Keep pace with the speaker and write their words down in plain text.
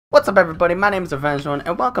What's up, everybody? My name is Avenged One,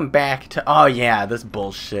 and welcome back to... Oh, yeah, this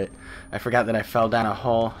bullshit. I forgot that I fell down a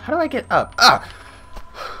hole. How do I get up? Ah!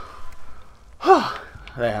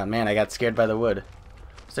 Yeah, man, I got scared by the wood.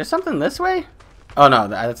 Is there something this way? Oh, no,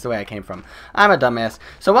 that's the way I came from. I'm a dumbass.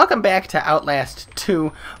 So, welcome back to Outlast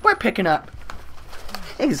 2. We're picking up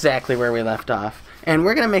exactly where we left off. And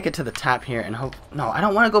we're going to make it to the top here and hope... No, I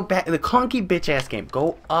don't want to go back. The clunky bitch-ass game.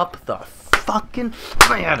 Go up the fucking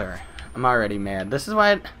ladder. I'm already mad. This is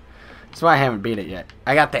why I haven't beat it yet.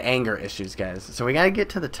 I got the anger issues, guys. So we gotta get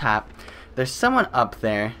to the top. There's someone up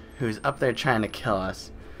there who's up there trying to kill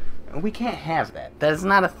us. We can't have that. That is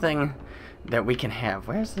not a thing that we can have.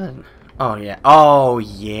 Where's the... Oh, yeah. Oh,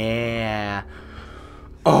 yeah.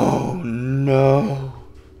 Oh, no.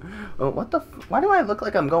 Oh, what the... Why do I look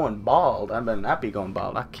like I'm going bald? I better not be going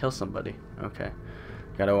bald. I'll kill somebody. Okay.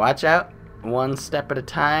 Gotta watch out. One step at a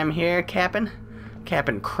time here, Cap'n.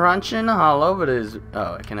 Cap'n crunching all over this.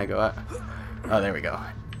 Oh, can I go up? Oh, there we go.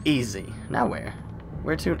 Easy. Now where?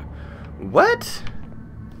 Where to? What?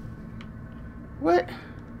 What?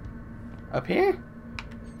 Up here?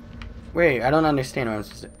 Wait, I don't understand what I'm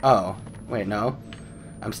supposed to... Oh, wait, no.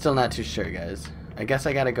 I'm still not too sure, guys. I guess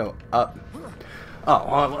I gotta go up.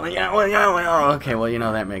 Oh, well, yeah, okay, well, you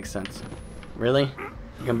know, that makes sense. Really?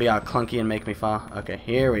 You're gonna be all clunky and make me fall? Okay,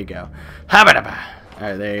 here we go. Habba-dabba!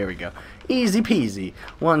 Alright, there we go. Easy peasy.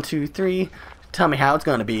 1, 2, 3. Tell me how it's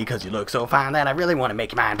gonna be, cause you look so fine that I really want to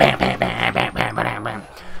make you mine. Bam, bam, bam, bam, bam, bam, bam.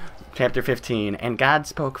 Chapter 15. And God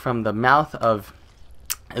spoke from the mouth of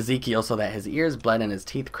Ezekiel so that his ears bled and his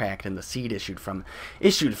teeth cracked, and the seed issued from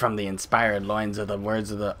the inspired loins of the words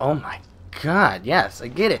of the... Oh my God, yes, I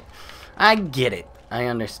get it. I get it. I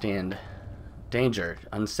understand. Danger.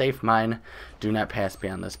 Unsafe mine. Do not pass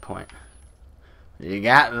beyond this point. You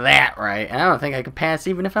got that right. And I don't think I could pass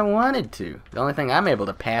even if I wanted to. The only thing I'm able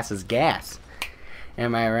to pass is gas.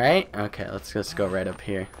 Am I right? Okay, let's just go right up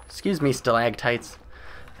here. Excuse me, stalactites.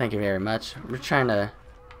 Thank you very much. We're trying to...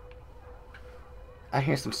 I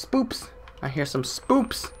hear some spoops. I hear some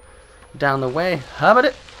spoops down the way. Hubbard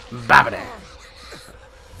it. Bobbity.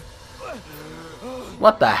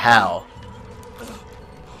 What the hell?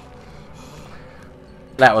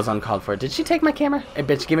 That was uncalled for. Did she take my camera? Hey,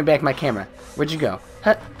 bitch, give me back my camera. Where'd you go?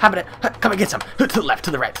 Hop it. Come and get some. To the left,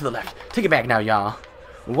 to the right, to the left. Take it back now, y'all.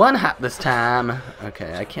 One hop this time.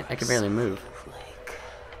 Okay, I can barely move.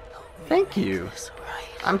 Thank you.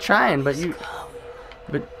 I'm trying, but you...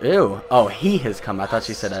 But, ew. Oh, he has come. I thought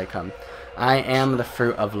she said I come. I am the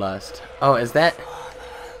fruit of lust. Oh, is that...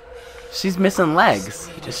 She's missing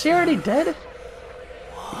legs. Is she already dead?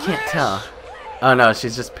 I can't tell. Oh, no,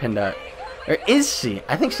 she's just pinned up. Or is she?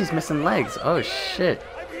 I think she's missing legs. Oh, shit.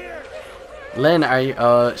 Lynn, are you...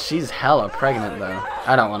 Oh, she's hella pregnant, though.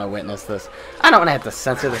 I don't want to witness this. I don't want to have to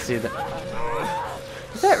censor this either.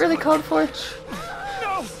 Is that really called for?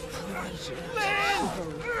 No!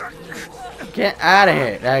 Lynn! Get out of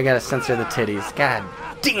here. I gotta censor the titties. God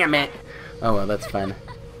damn it. Oh, well, that's fine.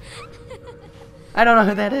 I don't know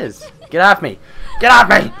who that is. Get off me. Get off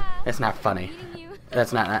me! That's not funny.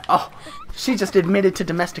 That's not... Oh! She just admitted to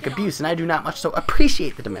domestic abuse, and I do not much so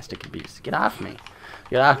appreciate the domestic abuse. Get off me.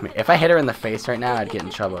 Get off me. If I hit her in the face right now, I'd get in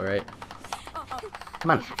trouble, right?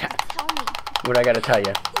 Come on. What I gotta tell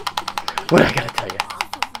you? What I gotta tell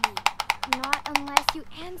you? Not unless you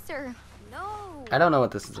answer. No. I don't know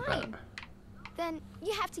what this is about. Then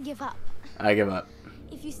you have to give up. I give up.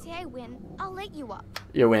 If you say I win, I'll let you up.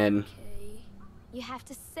 You win. Okay. You have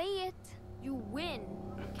to say it. You win.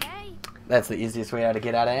 Okay? That's the easiest way to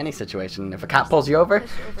get out of any situation. If a cop pulls you over,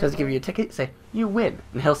 tries to give you a ticket, say, you win.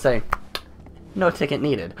 And he'll say, no ticket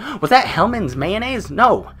needed. Was that Hellman's mayonnaise?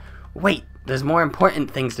 No. Wait, there's more important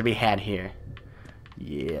things to be had here.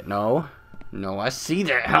 Yeah, no. No, I see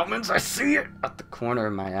that, Hellman's. I see it. At the corner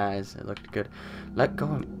of my eyes. It looked good. Let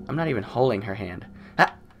go. I'm not even holding her hand.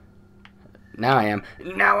 Ah. Now I am.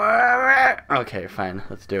 Now okay, fine.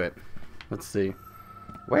 Let's do it. Let's see.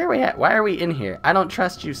 Where are we at? Why are we in here? I don't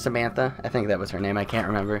trust you, Samantha. I think that was her name. I can't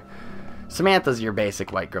remember. Samantha's your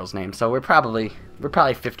basic white girl's name, so we're probably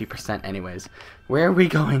 50% anyways. Where are we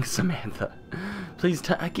going, Samantha? Please,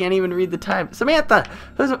 I can't even read the time. Samantha!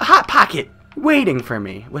 There's a Hot Pocket waiting for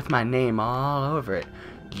me with my name all over it.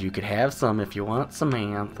 You could have some if you want,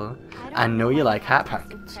 Samantha. I know you like Hot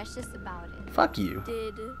Pockets. Precious about it. Fuck you.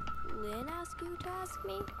 Did Lynn ask you to ask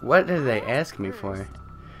me? What did they ask me for?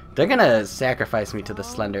 They're gonna sacrifice me to the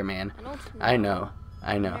Slender Man. I know.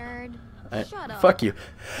 I know. Shut up. Fuck you.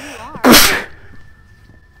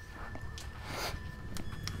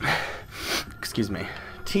 Excuse me.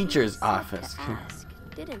 Teacher's office. Ask,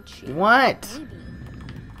 didn't you? What? Maybe.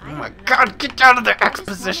 Oh my God, get out of the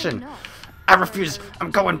exposition. I refuse.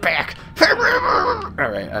 I'm going back.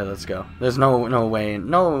 Alright, let's go. There's no way,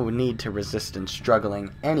 no need to resist and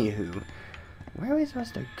struggling. Anywho, where are we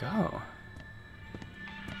supposed to go?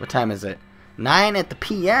 What time is it? 9 at the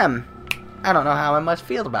p.m. I don't know how I must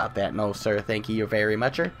feel about that. No, sir. Thank you very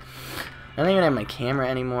much. I don't even have my camera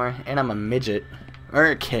anymore, and I'm a midget. Or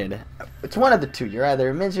a kid. It's one of the two. You're either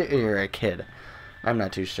a midget or you're a kid. I'm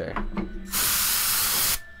not too sure.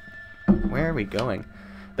 Where are we going?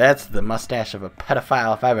 That's the mustache of a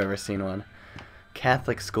pedophile if I've ever seen one.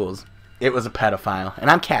 Catholic schools. It was a pedophile. And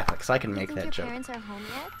I'm Catholic, so I can make that joke. Your parents are home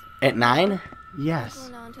yet? At 9? Yes.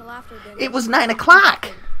 Going on until after dinner. It was 9 o'clock!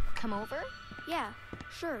 Come over? Yeah,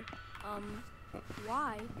 sure.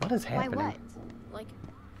 Why? What is happening? Why what? Like,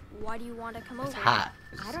 why do you want to come over? It's hot.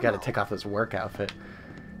 I Just don't gotta know. take off this work outfit.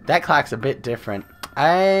 That clock's a bit different.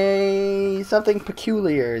 Something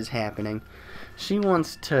peculiar is happening. She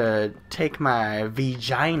wants to take my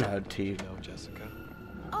vagina to you. No, Jessica.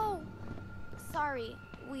 Oh, sorry.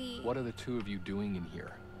 What are the two of you doing in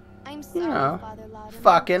here? I'm sorry, know, Father Loudon.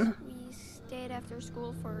 fucking. We stayed after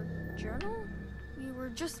school for journal. We were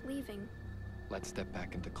just leaving. Let's step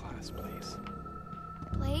back into class, please.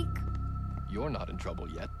 Blake? You're not in trouble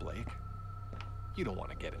yet, Blake. You don't want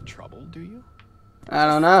to get in trouble, do you? I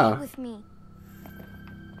don't Stay know. with me.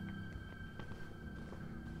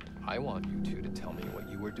 I want you two to tell me what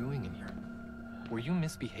you were doing in here. Were you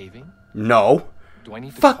misbehaving? No. Do I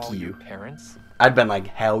need to Fuck call you. your parents? I'd been like,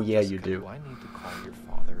 hell yeah, you Jessica, do. Do I need to call your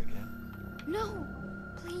father again? No,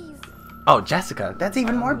 please. Oh, Jessica, that's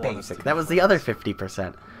even I more don't want us to basic. be That was the other friends.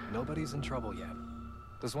 50%. Nobody's in trouble yet.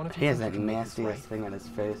 Does one of you He has think that you can make this nastiest right? thing on his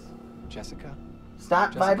face. Jessica, Stop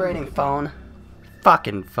Jessica, vibrating, look at me. phone.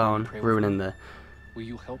 Fucking phone. Pray with Ruining me. the... will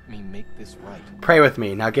you help me make this right? Pray with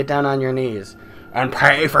me. Now get down on your knees. And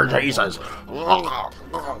pray for Jesus. Well,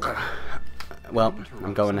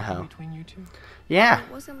 I'm going to hell. Between you two? Yeah.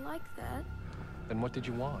 It wasn't like that. Then what did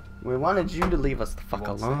you want? We wanted you to leave us the fuck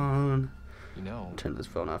won't say. alone. You know, Turn this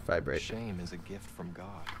phone off, vibrate. shame is a gift from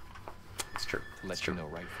God It's true. to let It's you true. know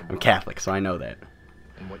right from I'm wrong. Catholic, so I know that.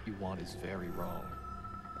 And what you want is very wrong.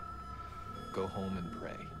 Go home and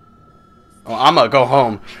pray. Oh, I'm gonna go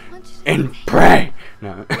home I want you to and pray.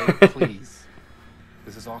 No. Blake, please.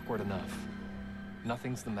 This is awkward enough.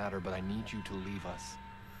 Nothing's the matter, but I need you to leave us.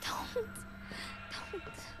 Don't.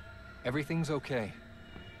 Everything's okay.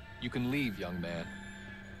 You can leave, young man.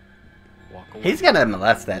 Walk away. He's gonna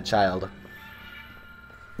molest that child.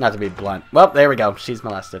 Not to be blunt. Well, there we go. She's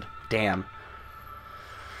molested. Damn.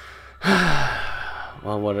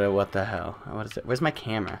 Well, what the hell? What is it? Where's my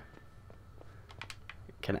camera?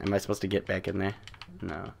 Am I supposed to get back in there?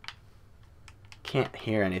 No. Can't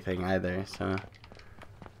hear anything either, so...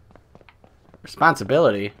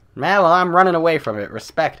 Responsibility? Man, well, I'm running away from it.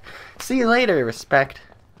 Respect. See you later, respect.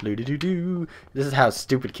 Loo-doo-doo-doo. This is how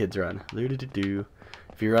stupid kids run. Loo-doo-doo-doo.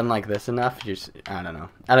 If you run like this enough, you're... I don't know.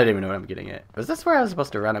 I don't even know what I'm getting at. Was this where I was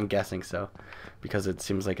supposed to run? I'm guessing so. Because it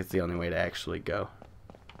seems like it's the only way to actually go.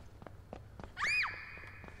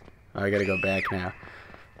 Oh, I gotta go back now.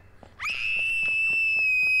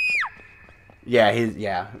 Yeah,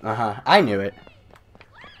 yeah, I knew it.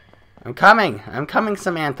 I'm coming,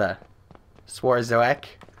 Samantha. Swarzoek.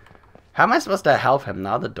 How am I supposed to help him?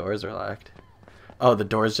 Now the doors are locked. Oh, the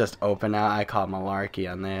door's just open now? I call malarkey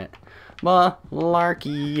on that.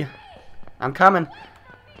 Malarkey. I'm coming.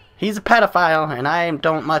 He's a pedophile, and I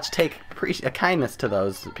don't much take kindness to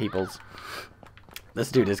those peoples.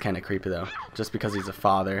 This dude is kind of creepy, though. Just because he's a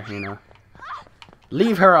father, you know.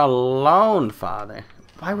 Leave her alone, father.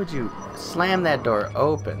 Why would you slam that door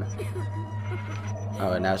open?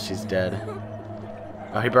 Oh, and now she's dead.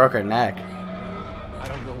 Oh, he broke her neck. I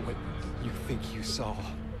don't know what you think you saw.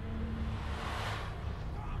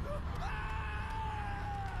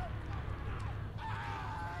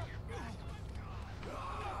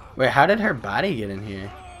 Wait, how did her body get in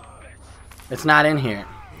here? It's not in here.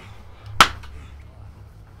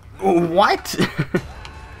 What?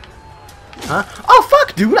 Huh? Oh,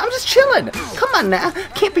 fuck, dude. I'm just chilling. Come on now.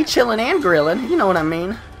 Can't be chilling and grilling. You know what I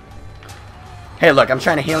mean. Hey, look. I'm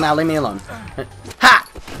trying to heal now. Leave me alone. Ha!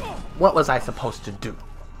 What was I supposed to do?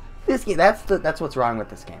 This game. That's what's wrong with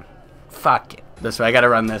this game. Fuck it. This way. I gotta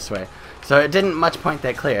run this way. So it didn't much point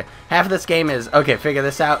that clear. Half of this game is, okay, figure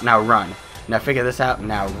this out. Now run. Now figure this out.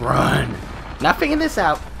 Now run. Now figure this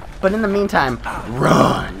out. But in the meantime,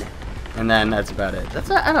 run. And then that's about it. That's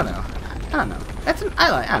I don't know. I don't know.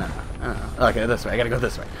 I don't know. Okay, this way. I gotta go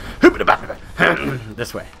this way.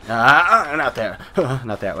 This way. Not there.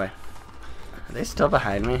 Not that way. Are they still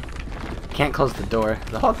behind me? Can't close the door.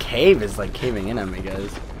 The whole cave is like caving in on me,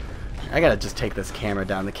 guys. I gotta just take this camera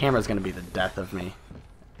down. The camera's gonna be the death of me.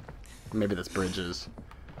 Maybe this bridge is.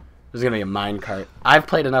 There's gonna be a minecart. I've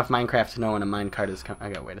played enough Minecraft to know when a minecart is coming. I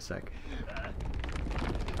gotta wait a sec.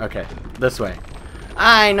 Okay, this way.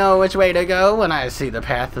 I know which way to go when I see the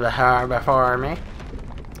path before me.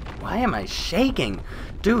 Why am I shaking?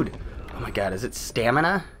 Dude, oh my god, is it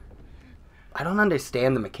stamina? I don't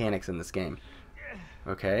understand the mechanics in this game.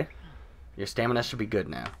 Okay. Your stamina should be good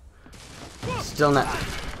now. Still not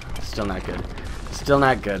good. Still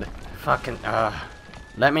not good. Fucking,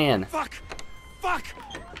 let me in. Fuck! Fuck!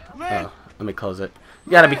 Oh, let me close it.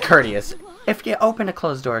 You gotta be courteous. If you open a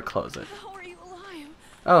closed door, close it. How are you alive?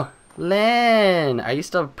 Oh, Lynn! Are you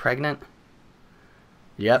still pregnant?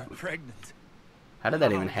 Yep. I'm pregnant. How did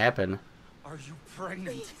that even happen? Are you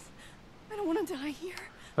pregnant? Please. I don't want to die here.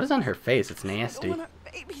 What is on her face? It's I nasty. don't want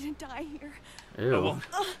our baby to die here. Ew.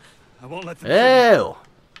 I won't let them kill you. Ew!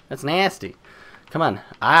 That's nasty. Come on.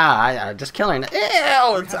 I just killing it.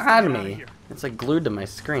 Ew! It's on me. It's like glued to my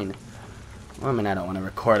screen. Well, I mean, I don't want to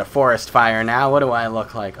record a forest fire now. What do I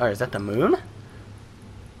look like? Oh, is that the moon?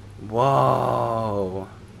 Whoa.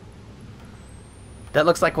 That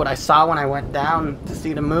looks like what I saw when I went down to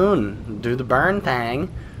see the moon. Do the burn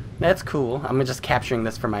thing. That's cool. I'm just capturing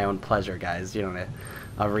this for my own pleasure, guys. You know,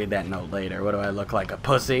 I'll read that note later. What do I look like? A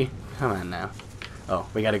pussy? Come on now. Oh,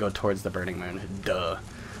 we gotta go towards the burning moon. Duh.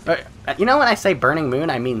 You know when I say burning moon,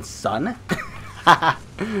 I mean sun?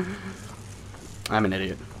 I'm an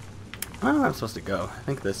idiot. I don't know where I'm supposed to go. I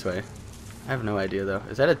think this way. I have no idea, though.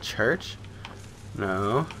 Is that a church?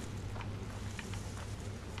 No.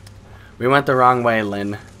 We went the wrong way,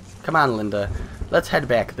 Lynn. Come on, Linda. Let's head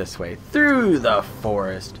back this way. Through the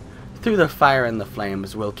forest. Through the fire and the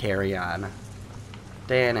flames, we'll carry on.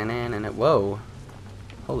 Whoa.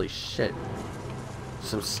 Holy shit.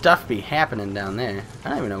 Some stuff be happening down there. I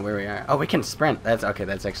don't even know where we are. Oh, we can sprint. That's okay.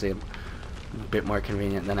 That's actually a bit more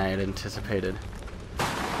convenient than I had anticipated.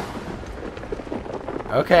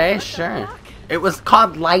 Okay, sure. It was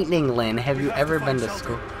called Lightning, Lynn. Have you ever been to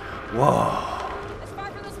school? Whoa. As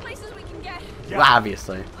far from those places we can get. Well,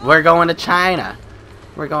 obviously. We're going to China.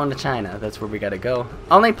 We're going to China. That's where we gotta go.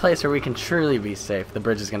 Only place where we can truly be safe. The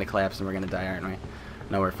bridge is gonna collapse and we're gonna die, aren't we?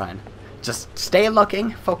 No, we're fine. Just stay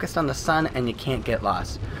looking, focused on the sun, and you can't get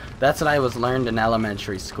lost. That's what I was learned in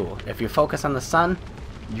elementary school. If you focus on the sun,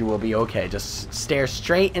 you will be okay. Just stare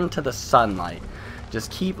straight into the sunlight.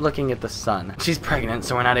 Just keep looking at the sun. She's pregnant,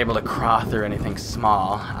 so we're not able to crawl through anything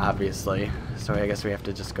small, obviously. So I guess we have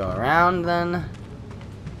to just go around then.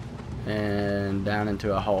 And down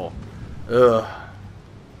into a hole. Ugh.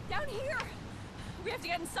 Down here. We have to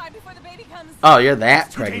get inside before the baby comes. Oh, you're that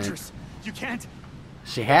It's too pregnant. dangerous. You can't.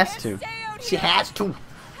 She has to. Stay out She here. has to.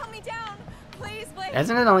 Help me down, please, Blake.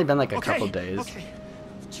 Hasn't it only been like a Okay, couple days? Okay.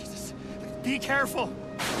 Jesus. Be careful.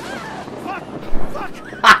 Fuck.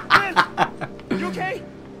 Fuck. Man, you okay?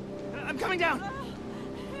 I'm coming down.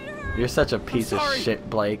 You're such a piece of sorry. shit,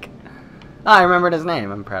 Blake. Oh, I remembered his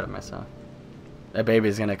name. I'm proud of myself. That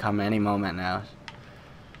baby's gonna come any moment now.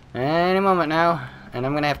 Any moment now. And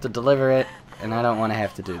I'm gonna have to deliver it. And I don't want to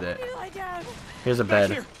have to do that. You lie down. Here's a Back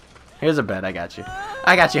bed. here. Here's a bed. I got you.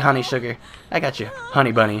 I got you, honey sugar. I got you,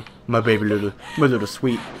 honey bunny. My baby little, my little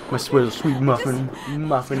sweet, my sweet muffin,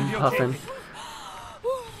 muffin It's gonna be puffin.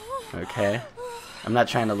 okay. Okay. I'm not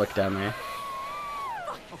trying to look down there.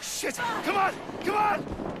 Oh shit! Come on! Come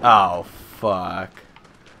on! Oh, fuck.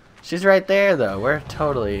 She's right there, though. We're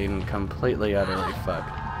totally and completely, utterly fucked.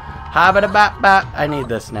 Habba-da-bop-bop. I need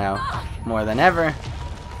this now. More than ever.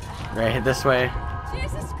 Right this way.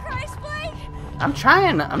 Jesus Christ, Blake. I'm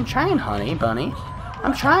trying, honey bunny.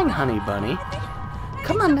 I'm trying, honey bunny.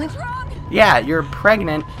 Come on now. Something's wrong. Yeah, you're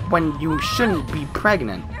pregnant when you shouldn't be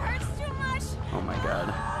pregnant. It hurts too much. Oh my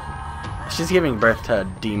god. She's giving birth to a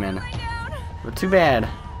demon. Lie down. But too bad.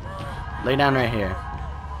 Lay down right here.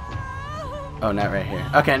 Oh, not right here.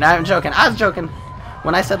 Okay, now I'm joking. I was joking.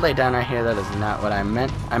 When I said lay down right here, that is not what I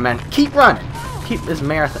meant. I meant keep running. Keep this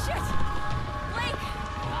marathon. Blake.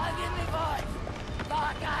 God, give me voice.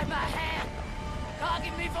 God, guide my hand. God,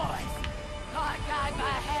 give me voice. God, guide my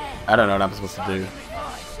hand. I don't know what I'm supposed to do.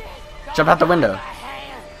 Voice. Jump out the window.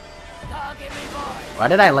 God, give me voice. Why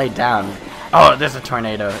did I lay down? Oh, there's a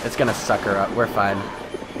tornado. It's gonna suck her up. We're fine.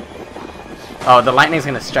 Oh, the lightning's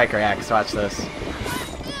gonna strike her axe. Watch this.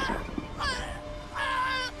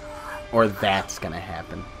 Or that's gonna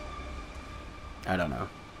happen. I don't know.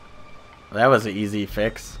 Well, that was an easy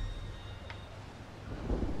fix.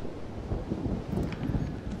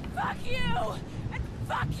 Fuck you. And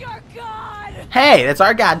fuck your God. Hey, that's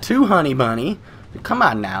our god too, honey bunny. Come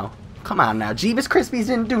on now. Come on now. Jeebus Crispies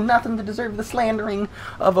didn't do nothing to deserve the slandering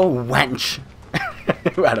of a wench.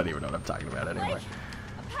 I don't even know what I'm talking about anymore. Blake,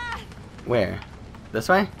 a path. Where? This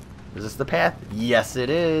way? Is this the path? Yes, it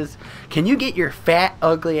is. Can you get your fat,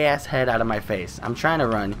 ugly ass head out of my face? I'm trying to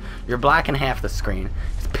run. You're blocking half the screen.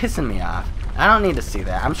 It's pissing me off. I don't need to see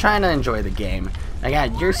that. I'm trying to enjoy the game. I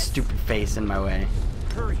got your stupid face in my way.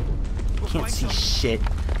 Hurry. Can't see shit.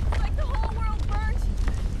 Like the whole world burnt.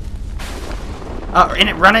 Oh, and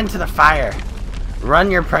it run into the fire.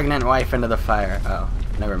 Run your pregnant wife into the fire. Oh,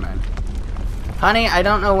 never mind. Honey, I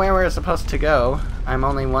don't know where we're supposed to go. I'm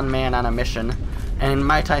only one man on a mission. And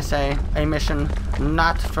might I say, a mission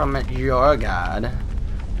not from your god.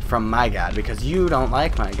 From my god, because you don't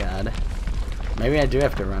like my god. Maybe I do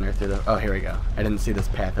have to run her through the... Oh, here we go. I didn't see this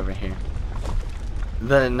path over here.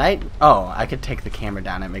 The night... Oh, I could take the camera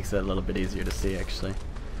down. It makes it a little bit easier to see, actually.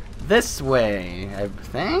 This way, I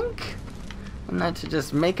think? And then to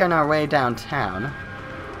just making our way downtown.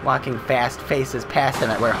 Walking fast, faces past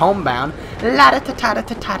it. We're homebound.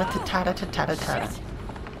 La-da-ta-ta-ta-ta-ta-ta-ta-ta-ta-ta.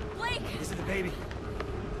 Blake! Is it the baby?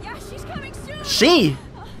 Yeah, she's coming soon! She?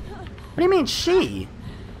 What do you mean, she?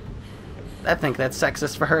 I think that's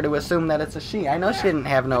sexist for her to assume that it's a she. I know she didn't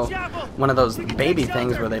have no one of those baby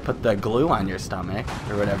things where they put the glue on your stomach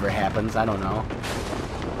or whatever happens. I don't know.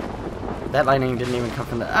 That lightning didn't even come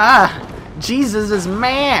from the... Ah! Jesus is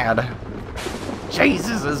mad!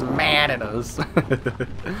 Jesus is mad at us.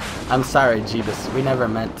 I'm sorry, Jeebus. We never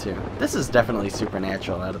meant to. This is definitely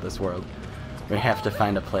supernatural, out of this world. We have to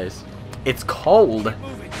find a place. It's cold.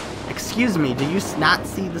 Excuse me, do you not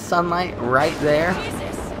see the sunlight right there?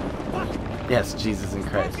 Jesus! Yes, Jesus in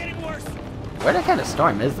Christ. What kind of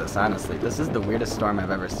storm is this, honestly? This is the weirdest storm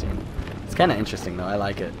I've ever seen. It's kind of interesting, though. I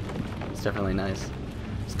like it. It's definitely nice.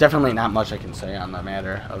 It's definitely not much I can say on the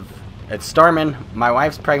matter of... It's storming, my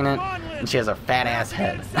wife's pregnant, and she has a fat-ass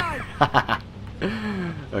head.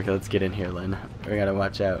 Okay, let's get in here, Lynn. We gotta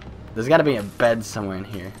watch out. There's gotta be a bed somewhere in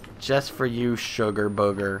here. Just for you, sugar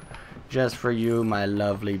booger. Just for you, my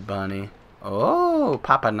lovely bunny. Oh,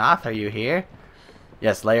 Papa Noth, are you here?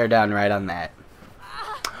 Yes, lay her down right on that.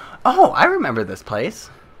 Oh, I remember this place.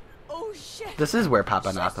 Oh shit! This is where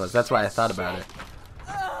Papa Noth was. That's why I thought about it.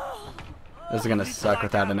 This is gonna suck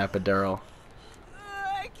without an epidural.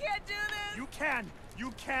 I can't do this! You can!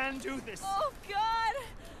 You can do this! Oh god!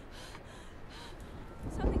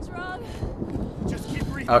 Something's wrong. Just keep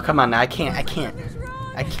breathing. Oh, come on now. I can't Something's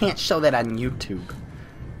wrong. I can't show that on YouTube.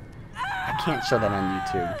 I can't show that on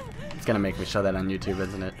YouTube. It's gonna make me show that on YouTube,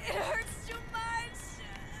 isn't it? It hurts too much.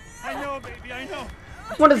 I know, baby, I know.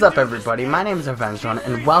 What is up, everybody? My name is Avenged One,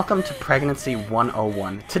 and welcome to Pregnancy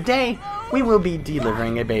 101. Today, we will be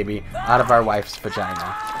delivering a baby out of our wife's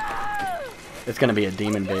vagina. It's gonna be a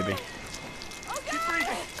demon baby. Keep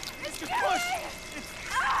breathing. Just push.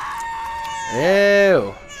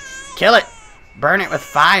 Ew! Kill it! Burn it with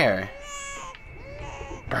fire!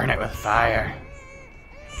 Burn it with fire.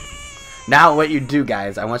 Now what you do,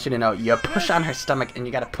 guys, I want you to know, you push on her stomach and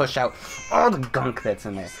you gotta push out all the gunk that's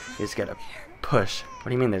in there. You just gotta push. What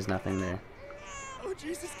do you mean there's nothing there? Oh,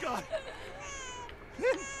 Jesus God.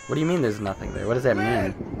 What do you mean there's nothing there? What does that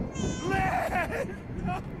mean?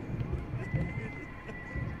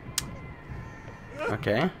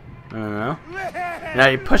 Okay. I don't know. Now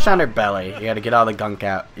you push on her belly. You gotta get all the gunk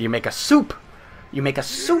out. You make a soup. You make a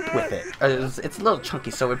soup with it. It's a little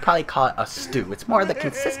chunky, so we'd probably call it a stew. It's more the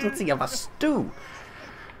consistency of a stew.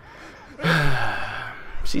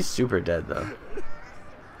 She's super dead, though.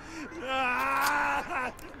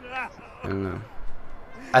 I don't know.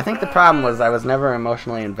 I think the problem was I was never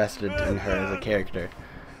emotionally invested in her as a character.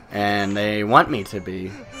 And they want me to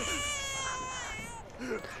be.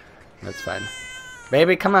 That's fine.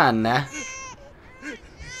 Baby, come on now.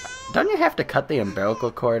 Don't you have to cut the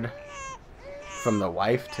umbilical cord from the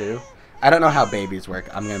wife, too? I don't know how babies work,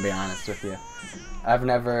 I'm going to be honest with you. I've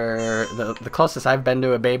never... The closest I've been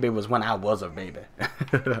to a baby was when I was a baby.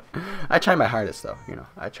 I try my hardest, though. You know,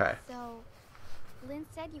 I try. So, Lynn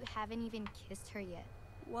said you haven't even kissed her yet.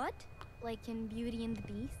 What? Like in Beauty and the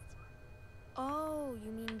Beast? Oh,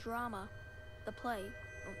 you mean drama. The play.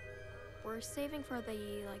 We're saving for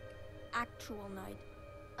the, like, actual night.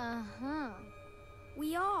 Uh-huh.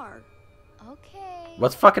 We are. Okay.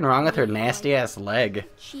 What's fucking wrong with her nasty-ass leg?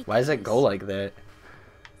 Why does it go like that?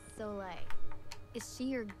 So, like, is she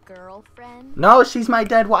your girlfriend? No, she's my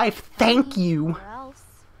dead wife. Thank you. Or else?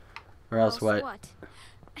 Or else what?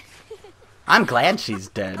 I'm glad she's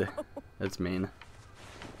dead. That's mean.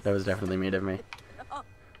 That was definitely mean of me.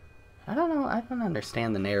 I don't know. I don't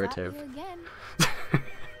understand the narrative. Got you again.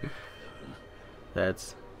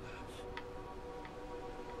 That's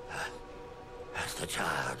the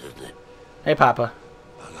child, isn't it? Hey, Papa.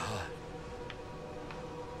 My God.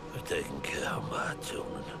 We're taking care of my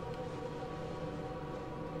children.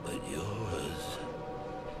 But yours...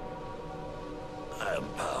 I am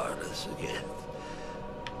powerless again.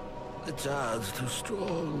 The child's too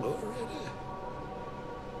strong already.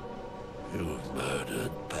 You've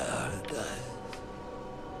murdered paradise.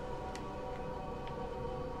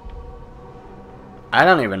 I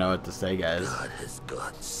don't even know what to say, guys. God has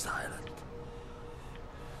gone silent.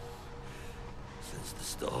 Since the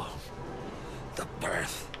storm, the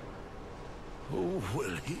birth. Who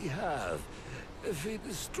will he have if he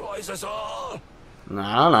destroys us all?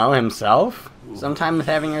 I don't know, himself? Sometimes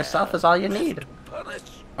having yourself is all you need. Punish.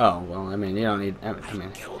 Oh, well, I mean, you don't need, I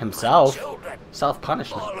mean, himself. Children.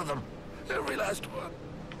 Self-punishment. All of them. Every last one.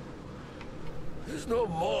 There's no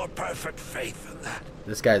more perfect faith than that.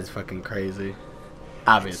 This guy's fucking crazy.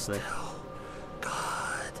 Obviously. Still,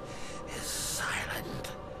 God is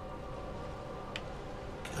silent.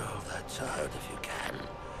 Kill that child if you can.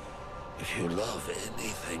 If you love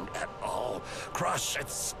anything at all, crush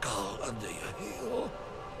its skull under your heel.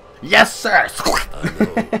 Yes, sir!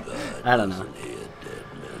 I don't know.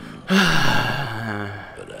 But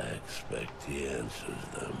I expect he answers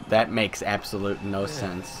them. That makes absolute no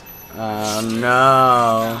sense. Oh,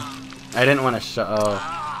 no. I didn't want to show...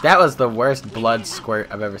 Oh, that was the worst blood squirt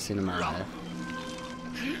I've ever seen in my life.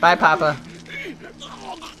 Bye, Papa.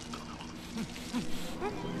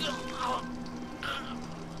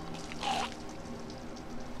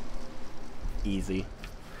 Easy.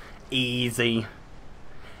 Easy.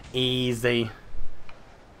 Easy.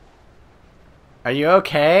 Are you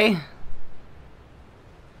okay?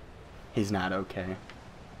 He's not okay.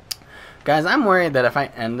 Guys, I'm worried that if I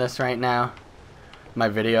end this right now, my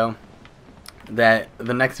video, that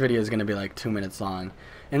the next video is going to be like 2 minutes long.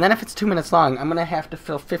 And then if it's 2 minutes long, I'm going to have to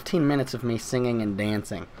fill 15 minutes of me singing and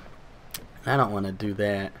dancing. I don't want to do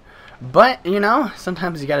that. But, you know,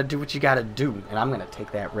 sometimes you got to do what you got to do. And I'm going to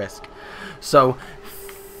take that risk. So,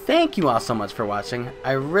 thank you all so much for watching.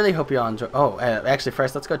 I really hope you all enjoy. Oh, actually,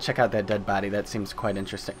 first, let's go check out that dead body. That seems quite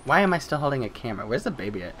interesting. Why am I still holding a camera? Where's the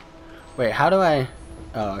baby at? Wait, how do I...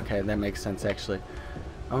 Oh, okay, that makes sense, actually.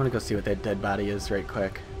 I want to go see what that dead body is right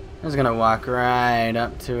quick. I'm just going to walk right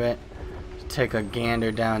up to it. Take a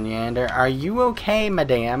gander down yander. Are you okay,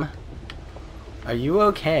 madame? Are you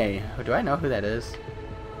okay? Oh, do I know who that is?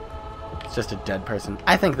 It's just a dead person.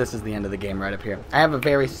 I think this is the end of the game right up here. I have a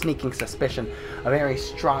very sneaking suspicion, a very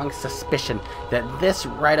strong suspicion that this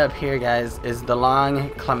right up here, guys, is the long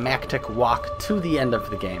climactic walk to the end of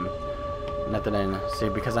the game. Not that I see,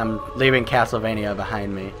 because I'm leaving Castlevania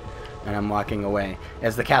behind me, and I'm walking away.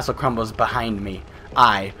 As the castle crumbles behind me,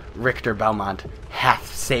 I, Richter Belmont,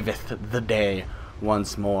 hath saveth the day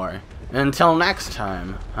once more. Until next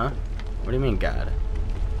time. Huh? What do you mean, God?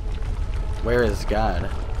 Where is God?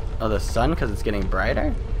 Oh, the sun, because it's getting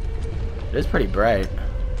brighter? It is pretty bright.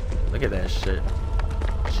 Look at that shit.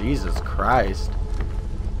 Jesus Christ.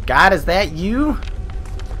 God, is that you?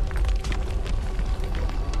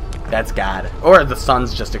 That's God. Or the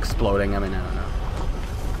sun's just exploding. I mean, I don't know.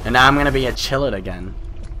 And now I'm going to be a chillet again.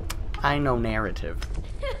 I know narrative.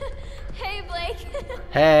 Hey, Blake.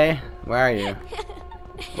 Hey, where are you?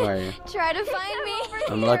 Where are you? Try to find me.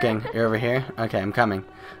 I'm looking. You're over here? Okay, I'm coming.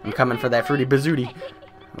 I'm coming for that fruity bazooty.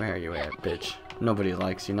 Where are you at, bitch? Nobody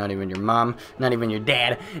likes you. Not even your mom. Not even your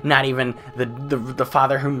dad. Not even the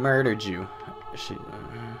father who murdered you.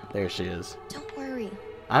 There she is. Don't worry.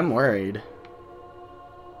 I'm worried.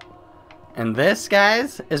 And this,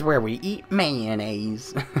 guys, is where we eat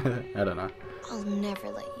mayonnaise. I don't know. I'll never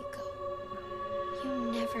let you go.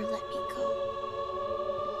 You never let me go.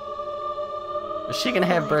 Is she gonna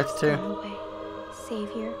have birth too? Away.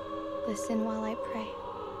 Savior, listen while I pray,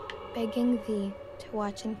 begging thee to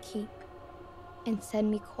watch and keep, and send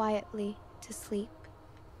me quietly to sleep.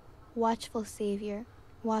 Watchful Savior,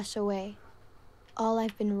 wash away all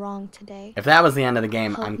I've been wrong today. If that was the end of the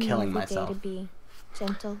game, Help I'm me killing every myself. day to be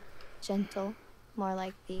gentle, gentle, more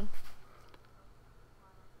like thee.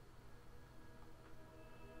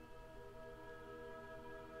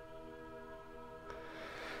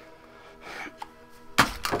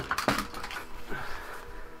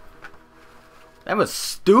 That was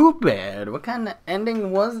stupid. What kind of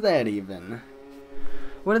ending was that even?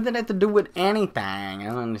 What did that have to do with anything? I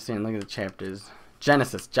don't understand. Look at the chapters.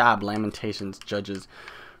 Genesis, Job, Lamentations, Judges,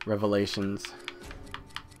 Revelations.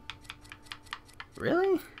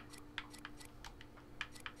 Really?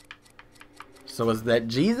 So was that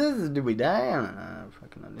Jesus? Did we die? I don't know. I don't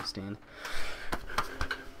fucking understand.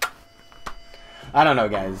 I don't know,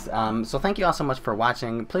 guys. So thank you all so much for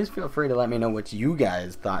watching. Please feel free to let me know what you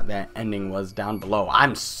guys thought that ending was down below.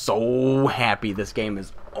 I'm so happy this game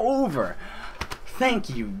is over. Thank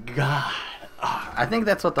you, God. Oh, I think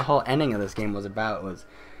that's what the whole ending of this game was about. Was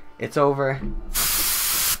it's over.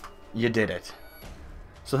 You did it.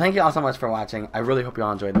 So thank you all so much for watching. I really hope you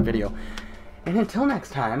all enjoyed the video. And until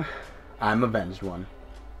next time, I'm Avenged One.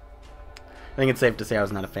 I think it's safe to say I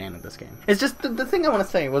was not a fan of this game. It's just, the thing I want to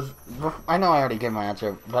say was, I know I already gave my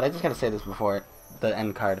answer, but I just gotta say this before the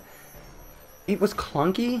end card. It was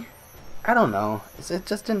clunky. I don't know. It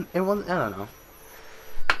just didn't, it wasn't, I don't know.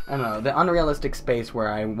 I don't know, the unrealistic space where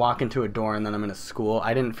I walk into a door and then I'm in a school,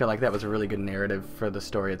 I didn't feel like that was a really good narrative for the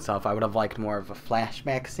story itself. I would have liked more of a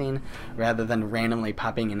flashback scene rather than randomly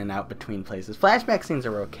popping in and out between places. Flashback scenes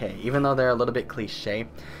are okay, even though they're a little bit cliche,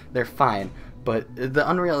 they're fine. But the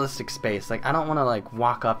unrealistic space, like, I don't want to, like,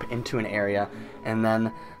 walk up into an area and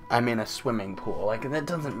then I'm in a swimming pool. Like, that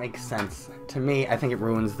doesn't make sense. To me, I think it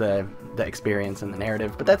ruins the experience and the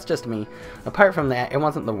narrative, but that's just me. Apart from that, it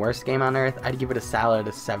wasn't the worst game on Earth. I'd give it a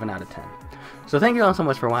solid 7 out of 10. So thank you all so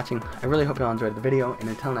much for watching. I really hope you all enjoyed the video, and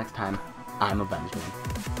until next time, I'm Avenged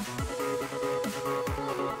One.